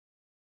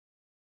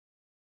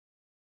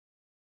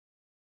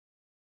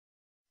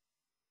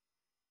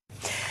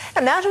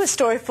And now to a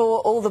story for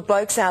all the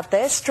blokes out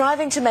there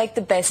striving to make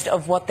the best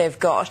of what they've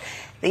got.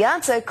 The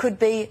answer could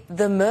be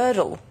the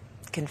Mirdle.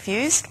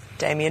 Confused?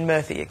 Damien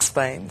Murphy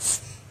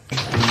explains.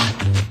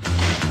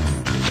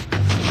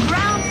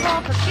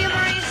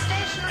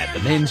 At the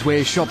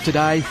menswear shop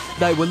today,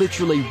 they were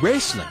literally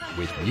wrestling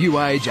with new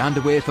age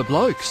underwear for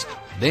blokes.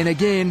 Then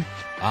again,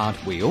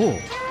 aren't we all?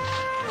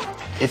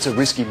 It's a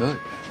risky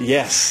move.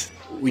 Yes.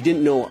 We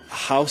didn't know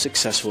how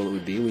successful it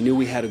would be. We knew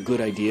we had a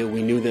good idea.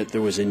 We knew that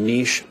there was a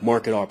niche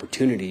market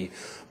opportunity,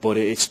 but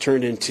it's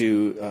turned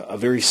into a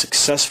very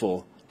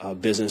successful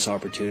business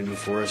opportunity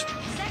for us.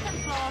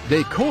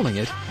 They're calling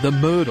it the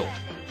Mirdle,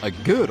 a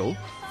girdle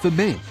for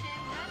men.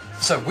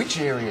 So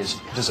which areas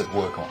does it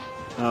work on?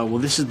 Well,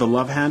 this is the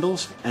love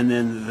handles, and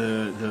then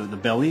the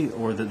belly,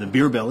 or the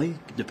beer belly,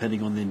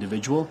 depending on the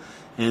individual.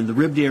 And the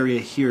ribbed area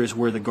here is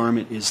where the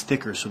garment is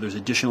thicker, so there's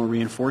additional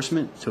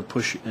reinforcement to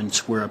push and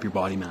square up your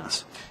body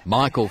mass.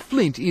 Michael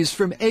Flint is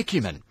from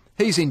Equmen.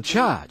 He's in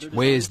charge,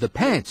 wears the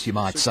pants, you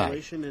might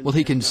say. Well,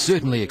 he can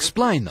certainly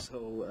explain them.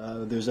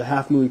 So there's a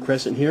half moon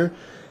crescent here,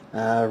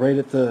 right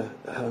at the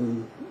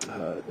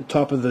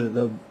top of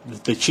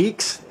the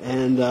cheeks,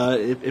 and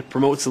it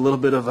promotes a little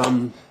bit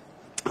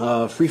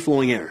of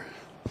free-flowing air.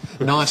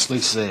 Nicely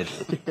said.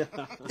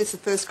 The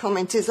first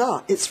comment is,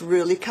 oh, it's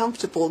really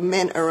comfortable.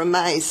 Men are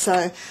amazed.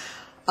 So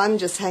I'm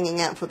just hanging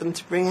out for them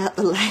to bring out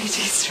the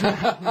ladies'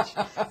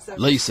 range.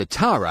 Lisa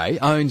Tare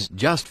owns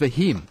Just For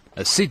Him,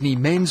 a Sydney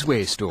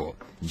menswear store.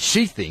 And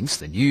she thinks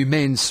the new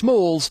men's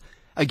smalls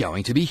are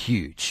going to be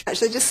huge.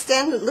 Actually, just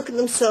stand and look at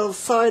themselves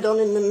side on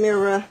in the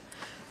mirror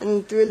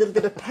and do a little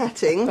bit of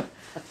patting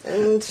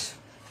and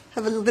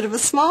have a little bit of a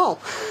smile.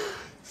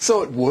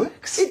 So it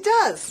works? It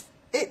does.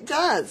 It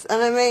does.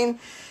 And I mean,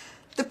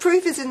 the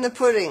proof is in the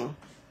pudding.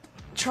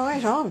 Try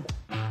it on.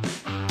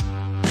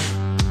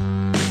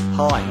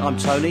 Hi, I'm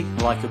Tony.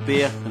 I like a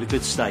beer and a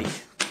good steak.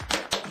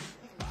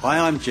 Hi,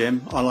 I'm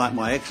Jim. I like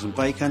my eggs and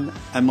bacon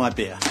and my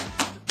beer.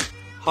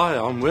 Hi,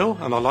 I'm Will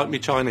and I like me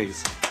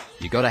Chinese.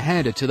 You got to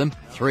hand it to them.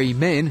 3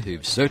 men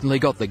who've certainly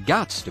got the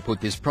guts to put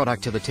this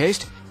product to the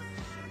test.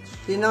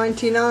 You're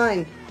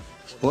 99.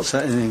 What's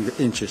that in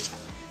inches?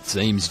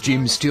 Seems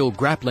Jim's still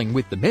grappling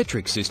with the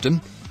metric system.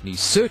 And he's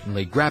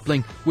certainly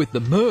grappling with the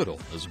Mirdle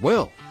as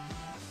well.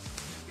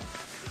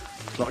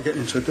 It's like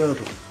getting into a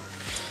girdle.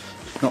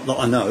 Not that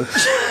I know.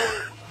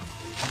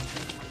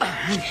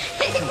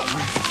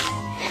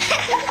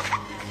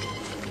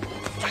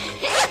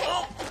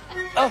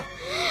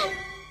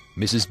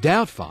 Mrs.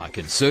 Doubtfire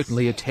can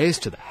certainly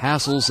attest to the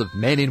hassles of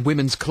men in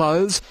women's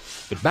clothes,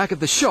 but back at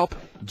the shop,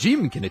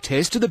 Jim can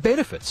attest to the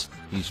benefits.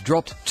 He's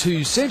dropped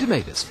 2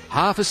 centimetres,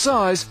 half a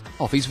size,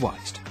 off his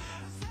waist.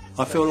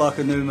 I feel like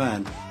a new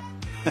man.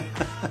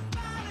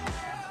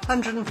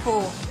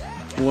 104.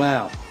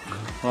 Wow.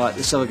 Right,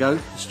 let's have a go.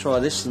 Let's try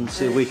this and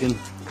see if we can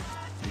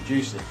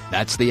reduce it.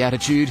 That's the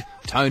attitude.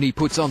 Tony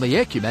puts on the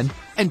Equmen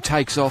and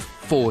takes off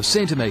 4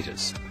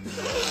 centimetres.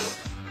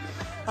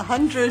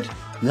 100.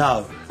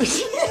 No. Yeah,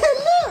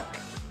 look!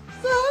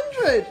 It's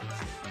 100.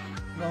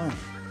 Right.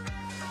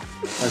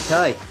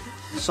 Okay,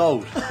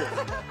 sold.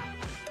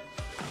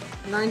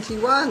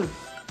 91.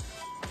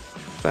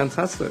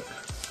 Fantastic.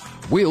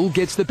 Will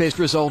gets the best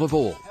result of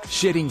all,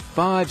 shedding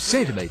 5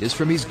 centimetres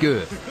from his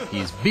girth.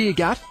 His beer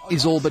gut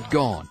is all but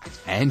gone,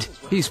 and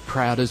he's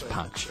proud as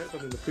punch. I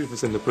mean, the proof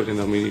is in the pudding,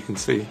 I mean, you can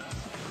see.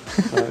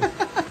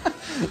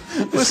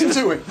 Listen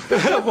to him.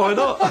 Why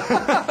not?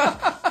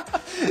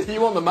 Are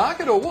you on the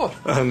market or what?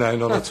 No,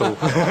 not at all.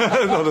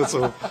 Not at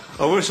all.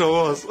 I wish I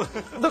was.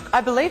 Look, I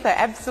believe they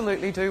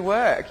absolutely do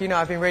work. You know,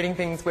 I've been reading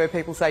things where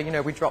people say, you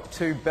know, we dropped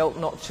 2 belt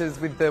notches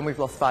with them, we've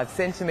lost 5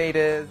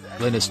 centimetres.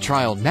 Glynis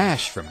Trail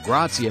Nash from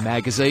Grazia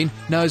magazine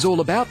knows all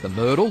about the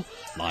Mirdle.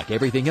 Like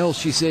everything else,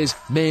 she says,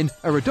 men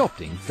are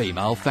adopting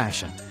female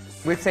fashion.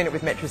 We've seen it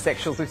with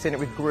metrosexuals, we've seen it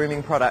with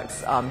grooming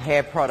products,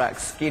 hair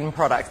products, skin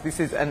products. This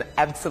is an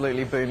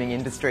absolutely booming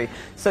industry.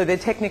 So there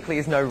technically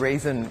is no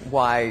reason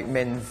why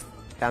men's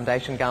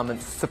foundation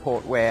garments,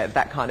 support wear,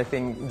 that kind of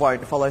thing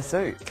won't follow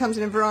suit. It comes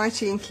in a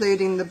variety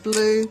including the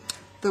blue,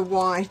 the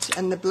white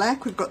and the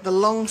black. We've got the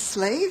long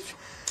sleeve,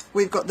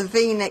 we've got the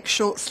V-neck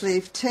short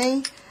sleeve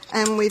tee,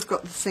 and we've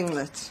got the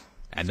singlet.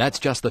 And that's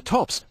just the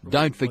tops.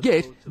 Don't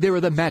forget, there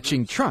are the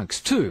matching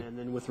trunks too. And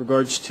then with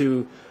regards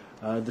to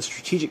the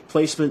strategic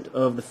placement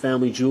of the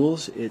family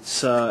jewels,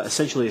 it's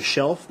essentially a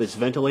shelf that's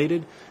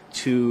ventilated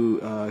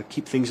to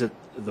keep things at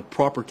the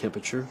proper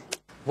temperature.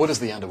 What does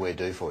the underwear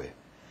do for you?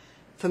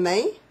 For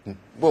me?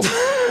 Well,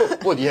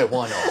 yeah,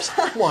 why not?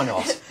 Why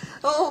not?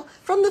 Oh,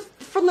 from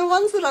the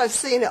ones that I've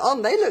seen it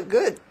on, they look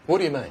good. What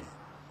do you mean?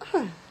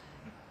 Oh,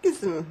 gives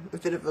them a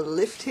bit of a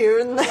lift here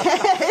and there.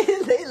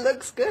 It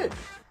looks good.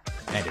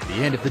 And at the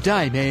end of the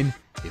day, men,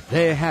 if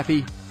they're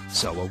happy,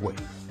 so are we.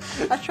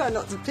 I try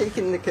not to peek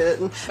in the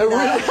curtain. Oh,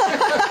 really?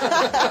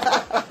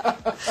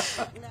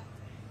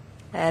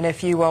 And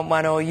if you want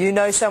one or you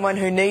know someone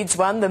who needs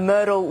one, the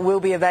Mirdle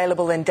will be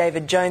available in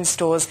David Jones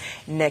stores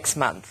next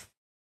month.